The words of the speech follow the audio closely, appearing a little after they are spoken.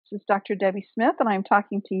is Dr. Debbie Smith, and I'm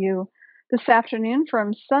talking to you this afternoon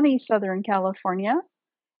from sunny Southern California.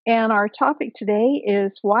 And our topic today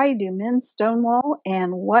is why do men stonewall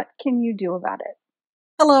and what can you do about it?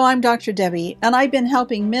 Hello, I'm Dr. Debi, and I've been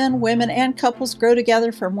helping men, women, and couples grow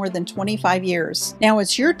together for more than 25 years. Now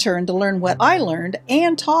it's your turn to learn what I learned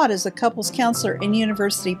and taught as a couples counselor and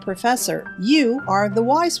university professor. You are the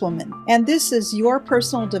wise woman, and this is your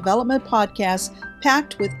personal development podcast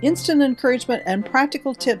packed with instant encouragement and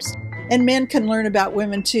practical tips. And men can learn about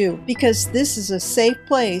women too, because this is a safe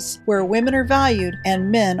place where women are valued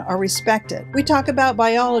and men are respected. We talk about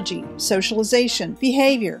biology, socialization,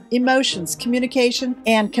 behavior, emotions, communication,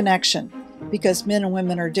 and connection, because men and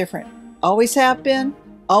women are different. Always have been,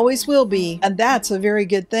 always will be, and that's a very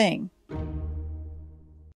good thing.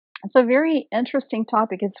 It's a very interesting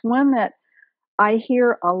topic. It's one that I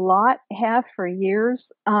hear a lot, have for years.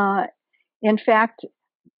 In fact,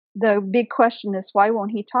 the big question is, why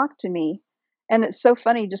won't he talk to me? And it's so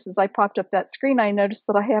funny, just as I popped up that screen, I noticed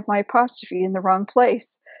that I have my apostrophe in the wrong place.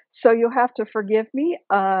 So you'll have to forgive me.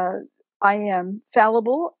 I am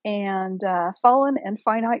fallible and fallen and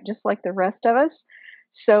finite, just like the rest of us.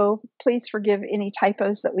 So please forgive any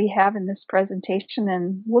typos that we have in this presentation,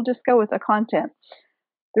 and we'll just go with the content.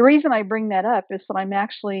 The reason I bring that up is that I'm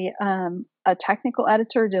actually a technical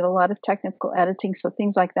editor, did a lot of technical editing, so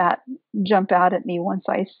things like that jump out at me once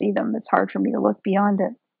I see them. It's hard for me to look beyond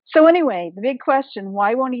it. So anyway, the big question,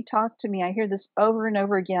 why won't he talk to me? I hear this over and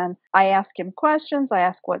over again. I ask him questions, I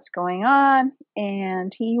ask what's going on,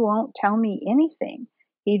 and he won't tell me anything.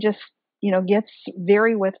 He just, gets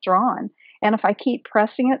very withdrawn. And if I keep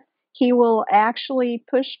pressing it, he will actually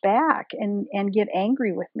push back and get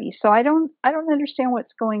angry with me. So I don't understand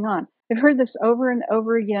what's going on. I've heard this over and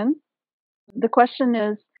over again. The question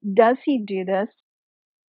is, does he do this?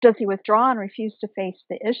 Does he withdraw and refuse to face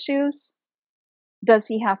the issues? Does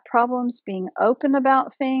he have problems being open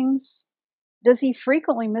about things? Does he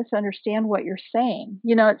frequently misunderstand what you're saying?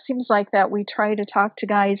 It seems like that we try to talk to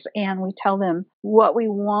guys and we tell them what we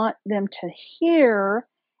want them to hear,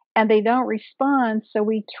 and they don't respond, so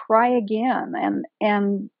we try again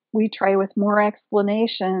and we try with more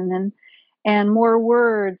explanation and more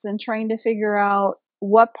words and trying to figure out,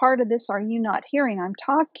 what part of this are you not hearing? I'm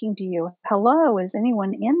talking to you. Hello, is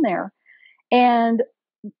anyone in there? And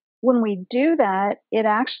when we do that, it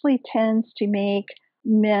actually tends to make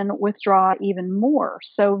men withdraw even more.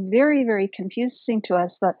 So very, very confusing to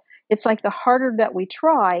us, that it's like the harder that we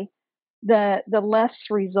try, the less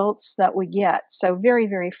results that we get. So very,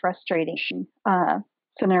 very frustrating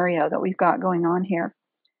scenario that we've got going on here.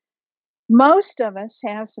 Most of us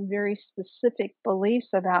have some very specific beliefs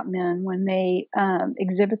about men when they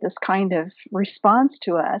exhibit this kind of response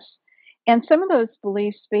to us. And some of those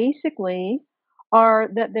beliefs basically are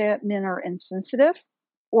that the men are insensitive,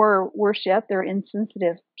 or worse yet, they're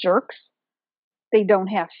insensitive jerks. They don't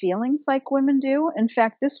have feelings like women do. In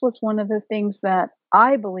fact, this was one of the things that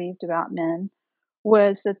I believed about men,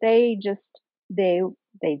 was that they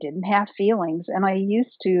didn't have feelings, and I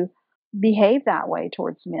used to behave that way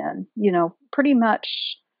towards men, pretty much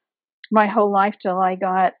my whole life till I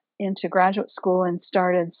got into graduate school and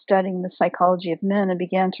started studying the psychology of men and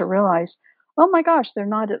began to realize, oh my gosh, they're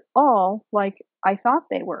not at all like I thought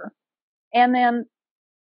they were. And then,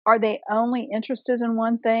 are they only interested in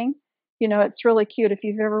one thing? It's really cute. If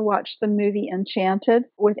you've ever watched the movie Enchanted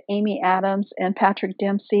with Amy Adams and Patrick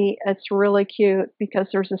Dempsey, it's really cute because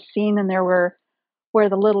there's a scene in there where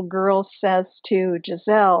the little girl says to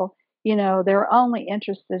Giselle, they're only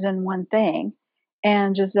interested in one thing.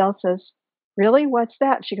 And Giselle says, really? What's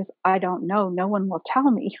that? She goes, I don't know. No one will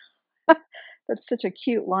tell me. That's such a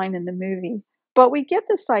cute line in the movie. But we get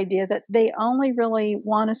this idea that they only really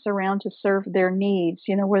want us around to serve their needs,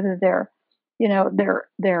 whether they're,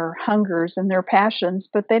 their hungers and their passions,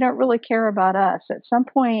 but they don't really care about us. At some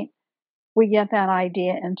point, we get that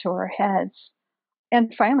idea into our heads.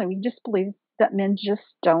 And finally, we just believe that men just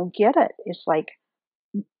don't get it. It's like,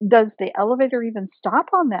 does the elevator even stop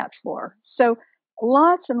on that floor? So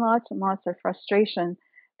lots and lots and lots of frustration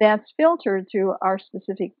that's filtered through our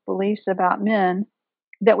specific beliefs about men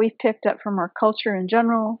that we've picked up from our culture in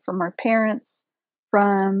general, from our parents,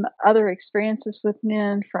 from other experiences with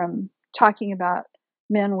men, from talking about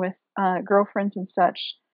men with girlfriends and such.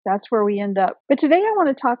 That's where we end up. But today I want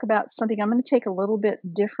to talk about something. I'm going to take a little bit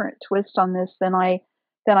different twist on this than I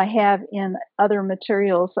have in other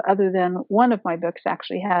materials, other than one of my books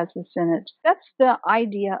actually has this in it. That's the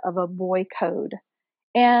idea of a boy code.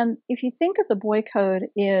 And if you think of the boy code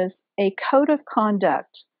is a code of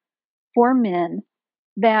conduct for men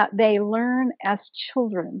that they learn as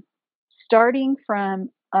children, starting from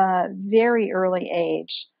a very early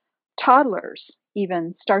age. toddlers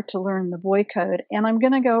even start to learn the boy code. And I'm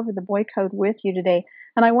going to go over the boy code with you today.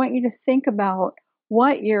 And I want you to think about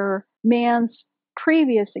what your man's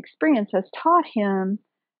previous experience has taught him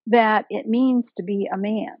that it means to be a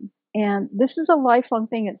man. And this is a lifelong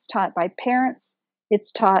thing. It's taught by parents, it's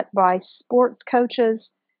taught by sports coaches,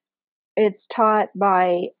 it's taught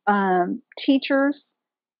by teachers,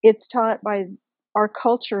 it's taught by our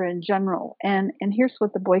culture in general. And here's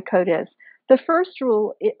what the boy code is. The first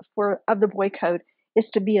rule of the boy code is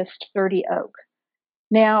to be a sturdy oak.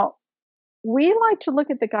 Now, we like to look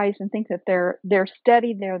at the guys and think that they're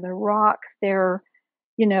steady, they're the rock, they're,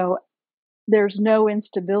 you know, there's no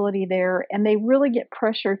instability there, and they really get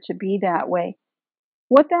pressure to be that way.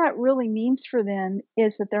 What that really means for them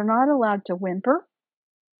is that they're not allowed to whimper,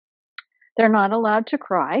 they're not allowed to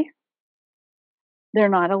cry, they're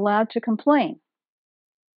not allowed to complain,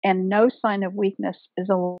 and no sign of weakness is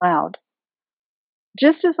allowed.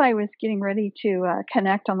 Just as I was getting ready to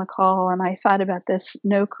connect on the call and I thought about this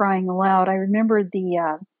no crying allowed, I remembered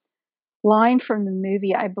the line from the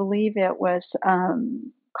movie, I believe it was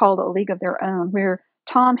called A League of Their Own, where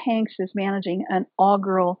Tom Hanks is managing an all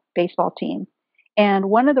girl baseball team. And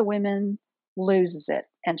one of the women loses it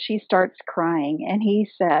and she starts crying. And he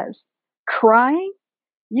says, "Crying?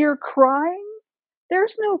 You're crying?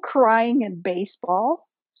 There's no crying in baseball."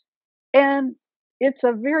 And it's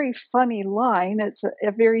a very funny line. It's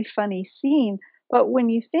a very funny scene. But when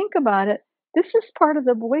you think about it, this is part of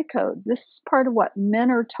the boy code. This is part of what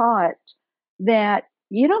men are taught, that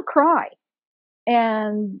you don't cry.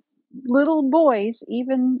 And little boys,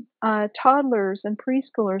 even toddlers and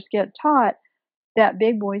preschoolers, get taught that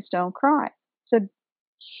big boys don't cry. It's a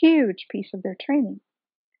huge piece of their training.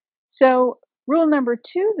 So, rule number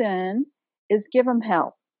two then is give them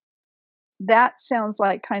hell. That sounds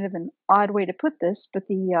like kind of an odd way to put this, but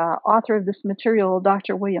the author of this material,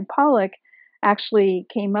 Dr. William Pollack, actually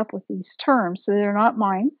came up with these terms. So they're not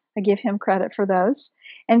mine. I give him credit for those.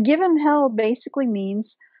 And give him hell basically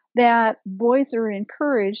means that boys are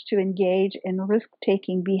encouraged to engage in risk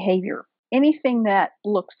taking behavior. Anything that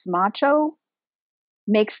looks macho,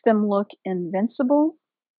 makes them look invincible.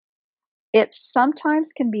 It sometimes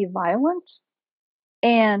can be violent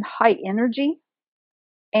and high energy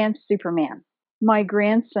and Superman. My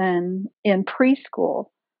grandson in preschool,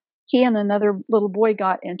 he and another little boy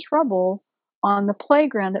got in trouble on the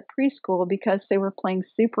playground at preschool because they were playing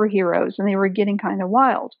superheroes and they were getting kind of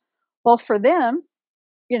wild. Well, for them,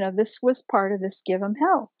 this was part of this give them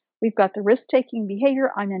hell. We've got the risk taking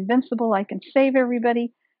behavior. I'm invincible. I can save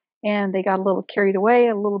everybody. And they got a little carried away,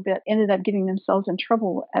 a little bit, ended up getting themselves in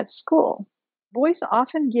trouble at school. Boys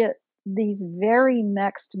often get these very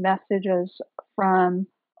mixed messages from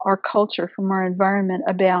our culture, from our environment,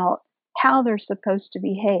 about how they're supposed to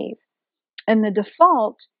behave. And the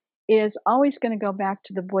default is always going to go back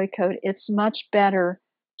to the boy code. It's much better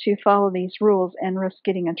to follow these rules and risk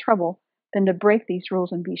getting in trouble than to break these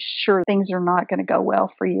rules and be sure things are not going to go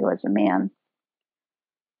well for you as a man.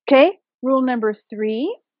 Okay, rule number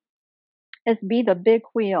 3 is be the big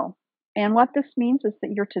wheel. And what this means is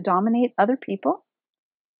that you're to dominate other people,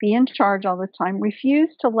 be in charge all the time,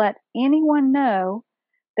 refuse to let anyone know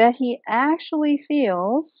that he actually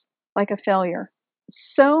feels like a failure.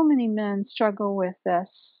 So many men struggle with this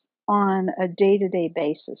on a day-to-day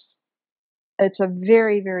basis. It's a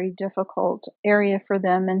very, very difficult area for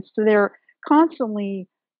them. And so they're constantly,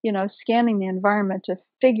 scanning the environment to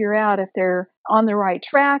figure out if they're on the right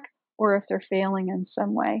track or if they're failing in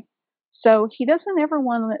some way. So he doesn't ever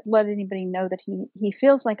want to let anybody know that he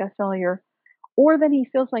feels like a failure or that he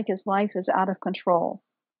feels like his life is out of control.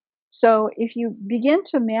 So if you begin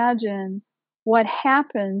to imagine what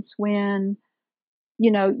happens when,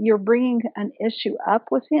 you're bringing an issue up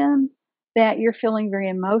with him that you're feeling very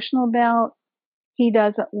emotional about, he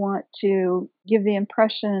doesn't want to give the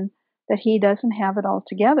impression that he doesn't have it all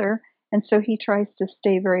together. And so he tries to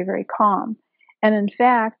stay very, very calm. And in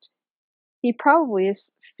fact, he probably is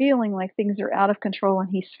feeling like things are out of control and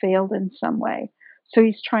he's failed in some way. So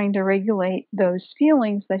he's trying to regulate those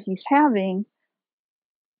feelings that he's having,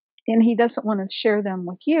 and he doesn't want to share them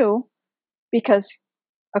with you because,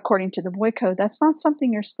 according to the boy code, that's not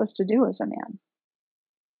something you're supposed to do as a man.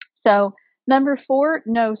 So, number 4,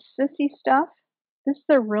 no sissy stuff. This is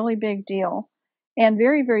a really big deal and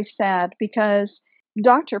very, very sad because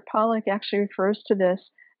Dr. Pollack actually refers to this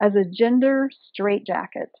as a gender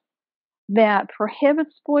straitjacket that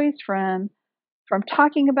prohibits boys from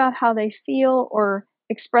talking about how they feel or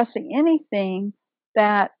expressing anything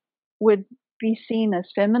that would be seen as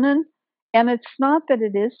feminine. And it's not that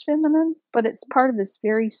it is feminine, but it's part of this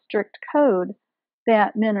very strict code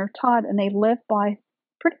that men are taught and they live by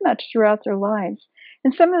pretty much throughout their lives.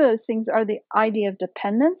 And some of those things are the idea of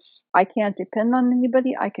dependence. I can't depend on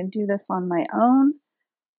anybody. I can do this on my own.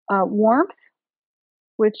 Warmth,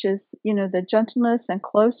 which is, the gentleness and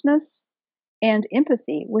closeness, and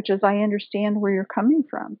empathy, which is I understand where you're coming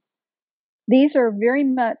from. These are very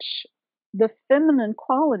much the feminine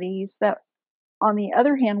qualities that, on the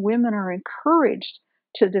other hand, women are encouraged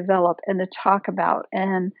to develop and to talk about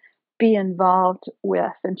and be involved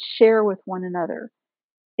with and share with one another.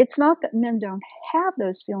 It's not that men don't have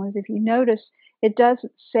those feelings. If you notice, it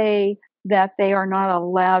doesn't say that they are not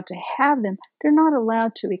allowed to have them. They're not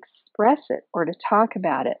allowed to express it or to talk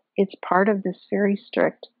about it. It's part of this very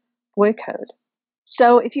strict boy code.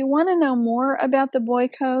 So if you want to know more about the boy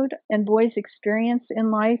code and boys' experience in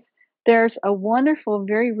life, there's a wonderful,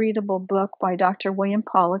 very readable book by Dr. William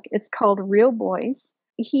Pollock. It's called Real Boys.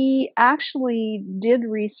 He actually did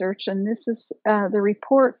research, and this is the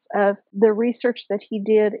reports of the research that he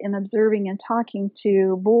did in observing and talking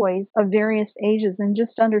to boys of various ages and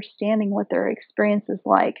just understanding what their experience is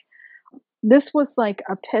like. This was like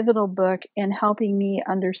a pivotal book in helping me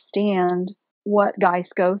understand what guys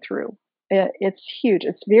go through. It's huge.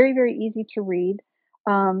 It's very, very easy to read,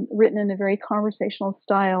 written in a very conversational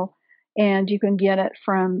style, and you can get it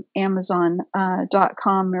from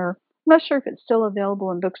Amazon.com, or I'm not sure if it's still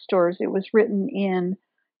available in bookstores. It was written in,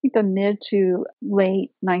 I think, the mid to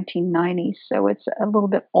late 1990s, so it's a little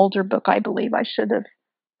bit older book, I believe. I should have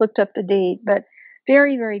looked up the date, but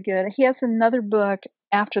very, very good. He has another book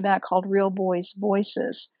after that called Real Boys'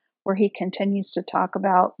 Voices, where he continues to talk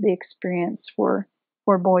about the experience for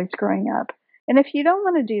boys growing up. And if you don't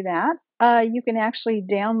want to do that, you can actually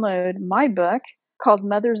download my book called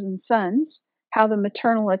Mothers and Sons: How the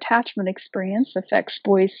Maternal Attachment Experience Affects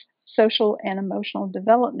Boys' Social and Emotional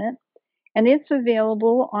Development. And it's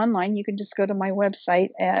available online. You can just go to my website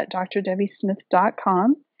at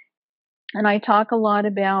drdebismith.com. And I talk a lot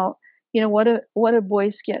about, what do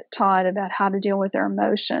boys get taught about how to deal with their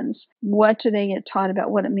emotions? What do they get taught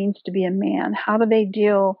about what it means to be a man? How do they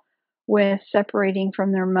deal with separating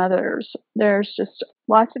from their mothers? There's just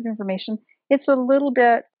lots of information. It's a little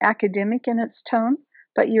bit academic in its tone,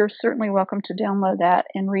 but you're certainly welcome to download that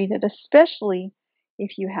and read it, especially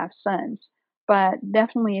if you have sons. But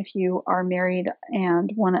definitely if you are married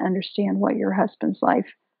and want to understand what your husband's life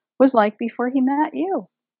was like before he met you.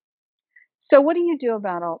 So what do you do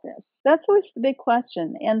about all this? That's always the big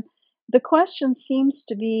question. And the question seems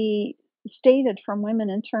to be stated from women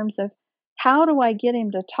in terms of, how do I get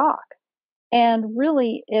him to talk? And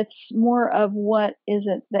really, it's more of, what is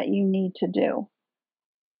it that you need to do?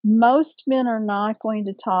 Most men are not going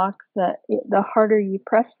to talk. The harder you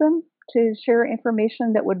press them to share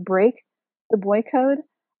information that would break the boy code,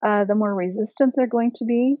 the more resistant they're going to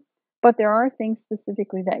be. But there are things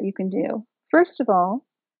specifically that you can do. First of all,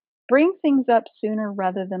 bring things up sooner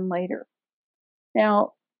rather than later.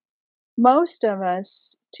 Now, most of us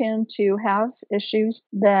tend to have issues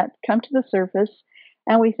that come to the surface,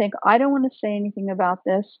 and we think, I don't want to say anything about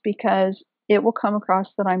this because it will come across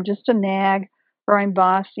that I'm just a nag, or I'm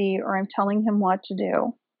bossy, or I'm telling him what to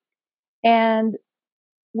do. And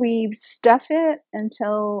we stuff it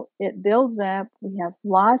until it builds up. We have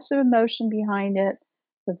lots of emotion behind it,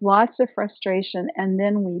 with lots of frustration, and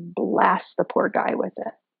then we blast the poor guy with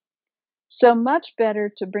it. So much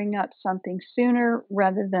better to bring up something sooner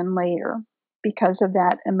rather than later, because of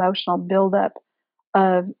that emotional buildup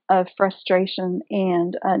of frustration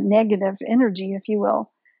and negative energy, if you will,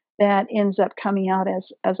 that ends up coming out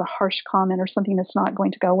as a harsh comment or something that's not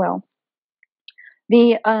going to go well.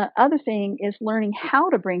 The other thing is, learning how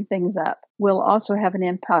to bring things up will also have an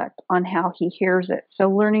impact on how he hears it. So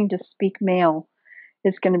learning to speak male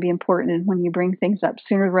is going to be important. And when you bring things up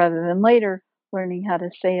sooner rather than later, learning how to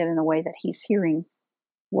say it in a way that he's hearing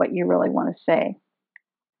what you really want to say.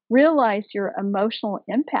 Realize your emotional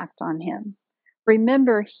impact on him.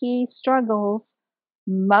 Remember, he struggles.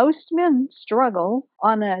 Most men struggle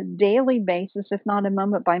on a daily basis, if not a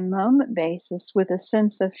moment by moment basis, with a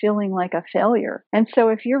sense of feeling like a failure. And so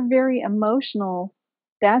if you're very emotional,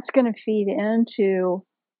 that's going to feed into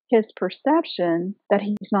his perception that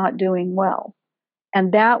he's not doing well.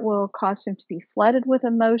 And that will cause him to be flooded with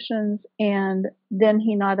emotions. And then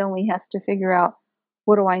he not only has to figure out,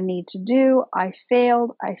 what do I need to do? I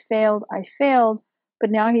failed. But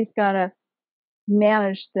now he's got to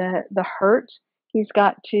manage the hurt. He's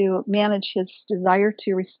got to manage his desire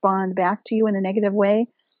to respond back to you in a negative way.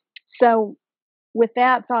 So with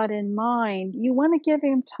that thought in mind, you want to give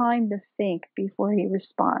him time to think before he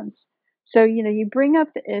responds. So, you bring up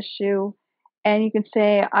the issue and you can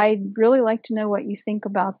say, I'd really like to know what you think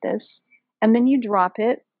about this. And then you drop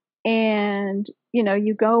it and,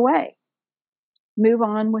 you go away, move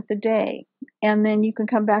on with the day. And then you can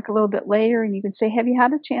come back a little bit later and you can say, have you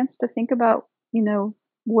had a chance to think about,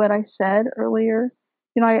 what I said earlier?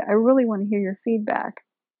 I really want to hear your feedback.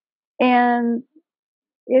 And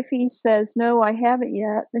if he says, no, I haven't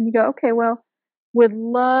yet, then you go, okay, well, would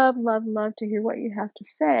love, love, love to hear what you have to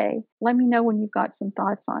say. Let me know when you've got some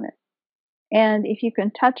thoughts on it. And if you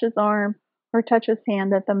can touch his arm or touch his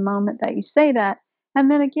hand at the moment that you say that, and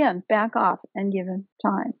then again, back off and give him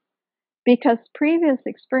time. Because previous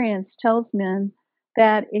experience tells men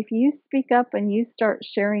that if you speak up and you start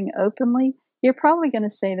sharing openly, you're probably going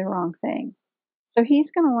to say the wrong thing. So he's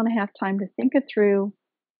going to want to have time to think it through,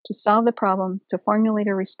 to solve the problem, to formulate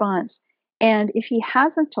a response. And if he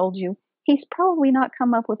hasn't told you, he's probably not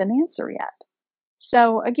come up with an answer yet.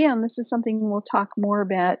 So again, this is something we'll talk more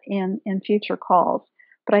about in future calls.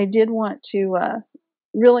 But I did want to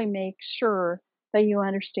really make sure that you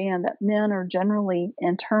understand that men are generally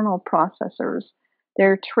internal processors.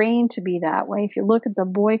 They're trained to be that way. If you look at the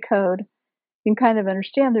boy code, you can kind of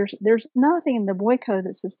understand there's nothing in the boy code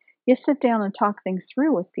that says you sit down and talk things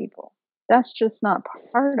through with people. That's just not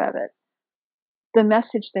part of it. The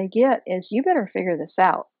message they get is you better figure this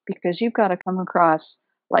out because you've got to come across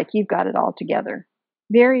like you've got it all together.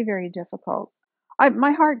 Very, very difficult.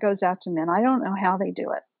 My heart goes out to men. I don't know how they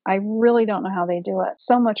do it. I really don't know how they do it.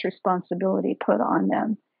 So much responsibility put on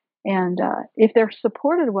them. And if they're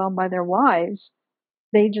supported well by their wives,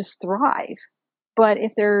 they just thrive. But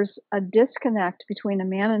if there's a disconnect between a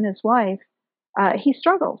man and his wife, he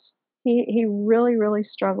struggles. He really, really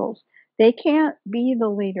struggles. They can't be the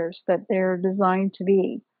leaders that they're designed to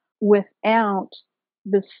be without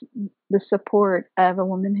the support of a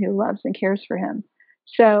woman who loves and cares for him.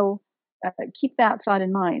 So keep that thought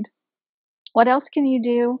in mind. What else can you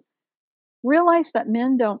do? Realize that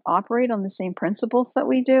men don't operate on the same principles that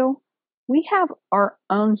we do. We have our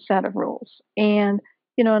own set of rules. And,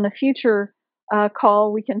 in a future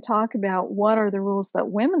call, we can talk about what are the rules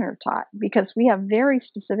that women are taught, because we have very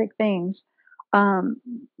specific things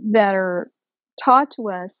that are taught to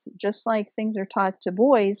us, just like things are taught to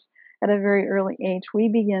boys at a very early age. We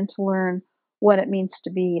begin to learn what it means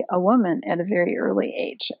to be a woman at a very early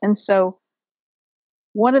age. And so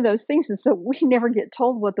one of those things is that we never get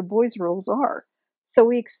told what the boys' rules are. So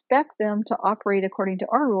we expect them to operate according to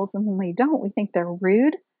our rules, and when they don't, we think they're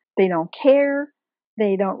rude, they don't care,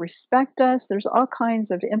 they don't respect us. There's all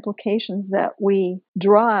kinds of implications that we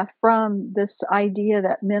draw from this idea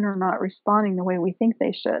that men are not responding the way we think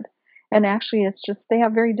they should. And actually, it's just they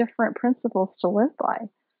have very different principles to live by.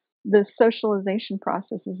 The socialization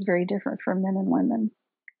process is very different for men and women.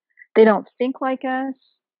 They don't think like us.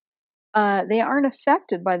 They aren't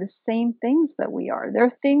affected by the same things that we are. There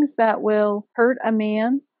are things that will hurt a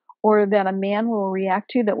man or that a man will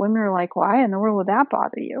react to that women are like, why in the world would that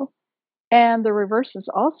bother you? And the reverse is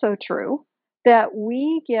also true, that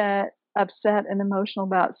we get upset and emotional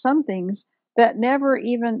about some things that never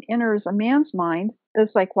even enters a man's mind.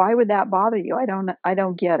 It's like, why would that bother you? I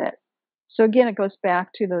don't get it. So again, it goes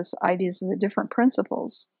back to those ideas of the different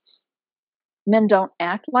principles. Men don't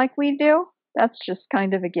act like we do. That's just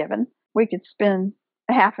kind of a given. We could spend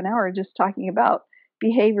a half an hour just talking about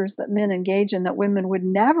behaviors that men engage in that women would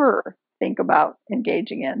never think about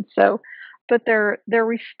engaging in. So, but their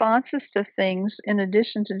responses to things, in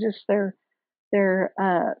addition to just their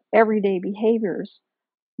everyday behaviors,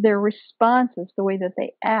 their responses, the way that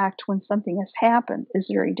they act when something has happened,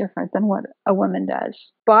 is very different than what a woman does.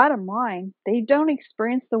 Bottom line, they don't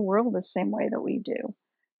experience the world the same way that we do.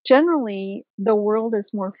 Generally, the world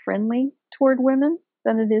is more friendly toward women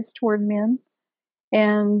than it is toward men.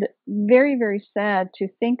 And very, very sad to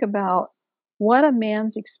think about what a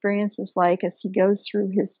man's experience is like as he goes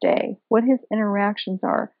through his day, what his interactions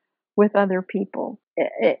are with other people.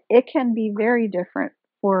 It can be very different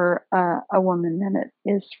for a woman than it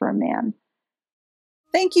is for a man.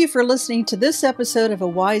 Thank you for listening to this episode of A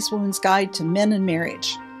Wise Woman's Guide to Men and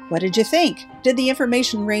Marriage. What did you think? Did the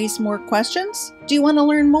information raise more questions? Do you want to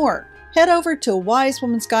learn more? Head over to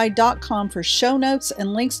wisewomansguide.com for show notes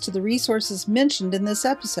and links to the resources mentioned in this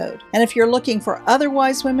episode. And if you're looking for other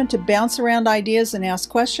wise women to bounce around ideas and ask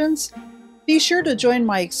questions, be sure to join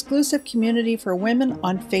my exclusive community for women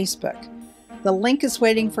on Facebook. The link is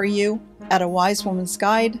waiting for you at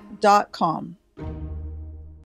awisewomansguide.com.